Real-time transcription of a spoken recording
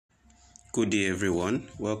Good day, everyone.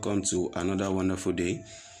 Welcome to another wonderful day.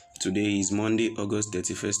 Today is Monday, August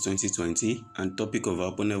 31st, 2020, and topic of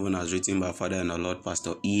our open heaven as written by Father and our Lord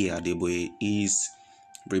Pastor E. Adeboye is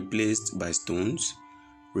replaced by stones.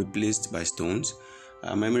 Replaced by stones.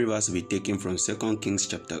 Our memory verse will be taken from 2 Kings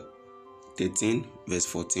chapter 13, verse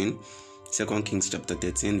 14. 2 Kings chapter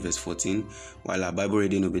 13, verse 14, while our Bible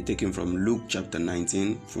reading will be taken from Luke chapter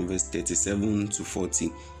 19, from verse 37 to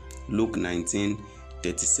 40. Luke 19,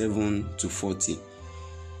 37 to 40.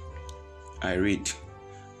 I read,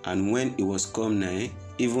 "And when it was come nigh,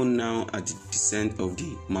 even now at the descent of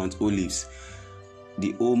the Mount Olives,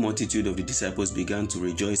 the whole multitude of the disciples began to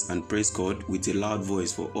rejoice and praise God with a loud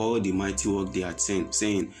voice for all the mighty work they had seen,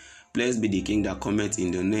 saying, Blessed be the King that cometh in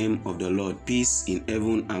the name of the Lord, peace in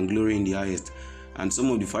heaven and glory in the highest. And some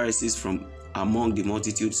of the Pharisees from among the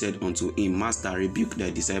multitude said unto him, Master, rebuke thy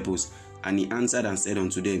disciples. And he answered and said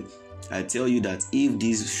unto them, I tell you that if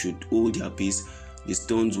these should hold their peace, the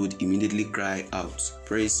stones would immediately cry out."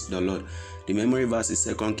 Praise the Lord. The memory verse is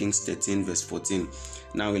 2 Kings 13, verse 14.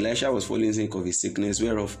 Now Elisha was falling sick of his sickness,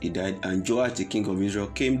 whereof he died, and Joash the king of Israel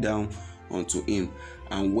came down unto him,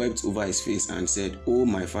 and wept over his face, and said, O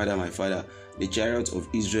my father, the chariot of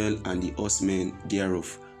Israel and the horsemen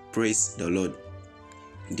thereof. Praise the Lord.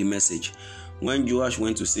 The message. When Joash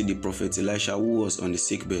went to see the prophet Elisha, who was on the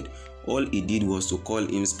sickbed, all he did was to call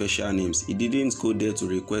him special names. He didn't go there to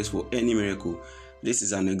request for any miracle. This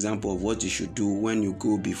is an example of what you should do when you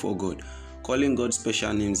go before God. Calling God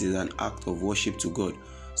special names is an act of worship to God.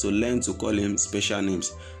 So learn to call him special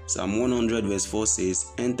names. Psalm 100 verse 4 says,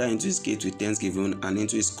 Enter into his gate with thanksgiving and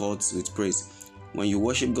into his courts with praise. When you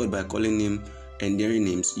worship God by calling him endearing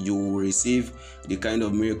names, you will receive the kind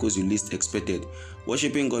of miracles you least expected.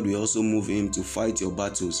 Worshipping God will also move him to fight your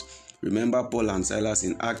battles. Remember Paul and Silas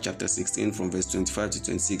in Acts chapter 16 from verse 25 to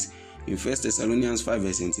 26. In 1 Thessalonians 5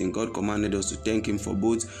 verse 18, God commanded us to thank him for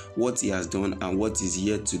both what he has done and what is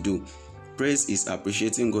yet to do. Praise is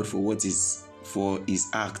appreciating God for his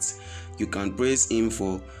acts. You can praise him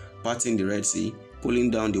for parting the Red Sea, pulling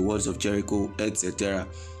down the walls of Jericho, etc.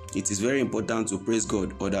 It is very important to praise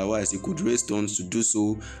God, otherwise he could raise stones to do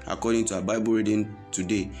so according to our Bible reading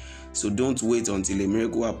today. So don't wait until a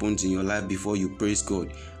miracle happens in your life before you praise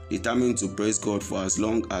God. Determine to praise God for as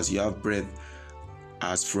long as you have breath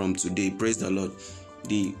as from today. Praise the Lord.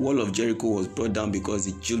 The wall of Jericho was brought down because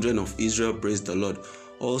the children of Israel praised the Lord.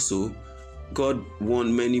 Also, God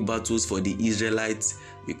won many battles for the Israelites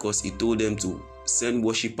because he told them to send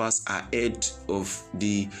worshippers ahead of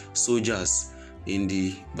the soldiers in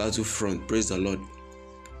the battlefront. Praise the Lord.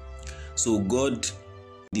 So God,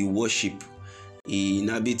 the worship, he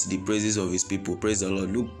inhabits the praises of his people. Praise the Lord.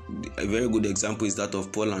 Look, a very good example is that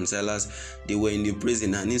of Paul and Silas. They were in the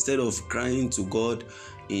prison, and instead of crying to God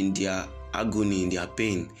in their agony, in their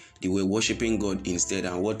pain, they were worshiping God instead.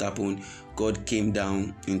 And what happened? God came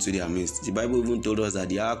down into their midst. The Bible even told us that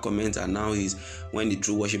the hour comments and now is when the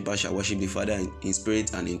true worshipper shall worship the Father in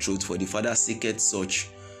spirit and in truth, for the Father seeketh such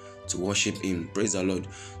to worship him. Praise the Lord.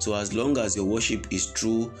 So as long as your worship is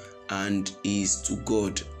true and is to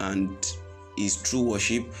God and is true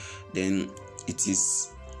worship, then it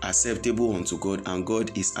is acceptable unto God, and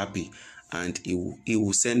God is happy, and he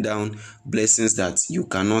will send down blessings that you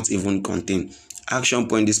cannot even contain. Action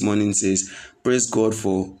point this morning says, praise God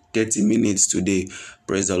for 30 minutes today.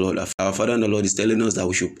 Praise the Lord. Our Father and the Lord is telling us that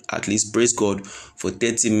we should at least praise God for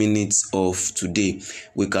 30 minutes of today.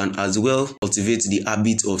 We can as well cultivate the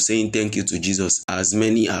habit of saying thank you to Jesus as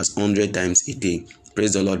many as 100 times a day.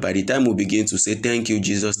 Praise the Lord. By the time we begin to say thank you,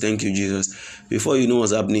 Jesus, before you know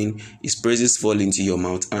what's happening, his praises fall into your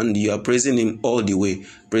mouth and you are praising him all the way.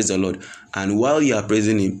 Praise the Lord. And while you are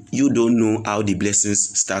praising him, you don't know how the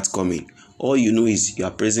blessings start coming. All you know is you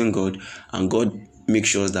are praising God, and God makes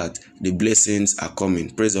sure that the blessings are coming.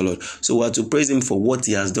 Praise the Lord. So we are to praise him for what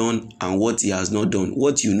he has done and what he has not done,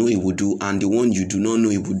 what you know he will do and the one you do not know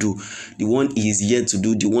he will do, the one he is yet to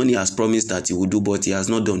do, the one he has promised that he will do but he has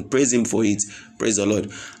not done. Praise him for it. Praise the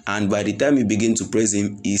Lord. And by the time you begin to praise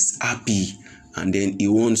him, he's happy, and then he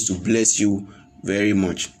wants to bless you very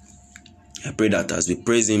much. I pray that as we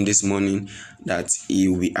praise him this morning, that he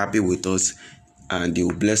will be happy with us and he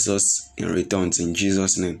will bless us in returns in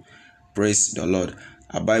Jesus' name. Praise the Lord.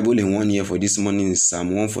 Our Bible in 1 year for this morning is Psalm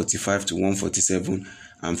 145 to 147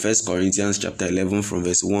 and 1 Corinthians chapter 11 from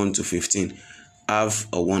verse 1 to 15. Have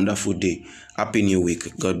a wonderful day. Happy New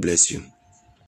Week. God bless you.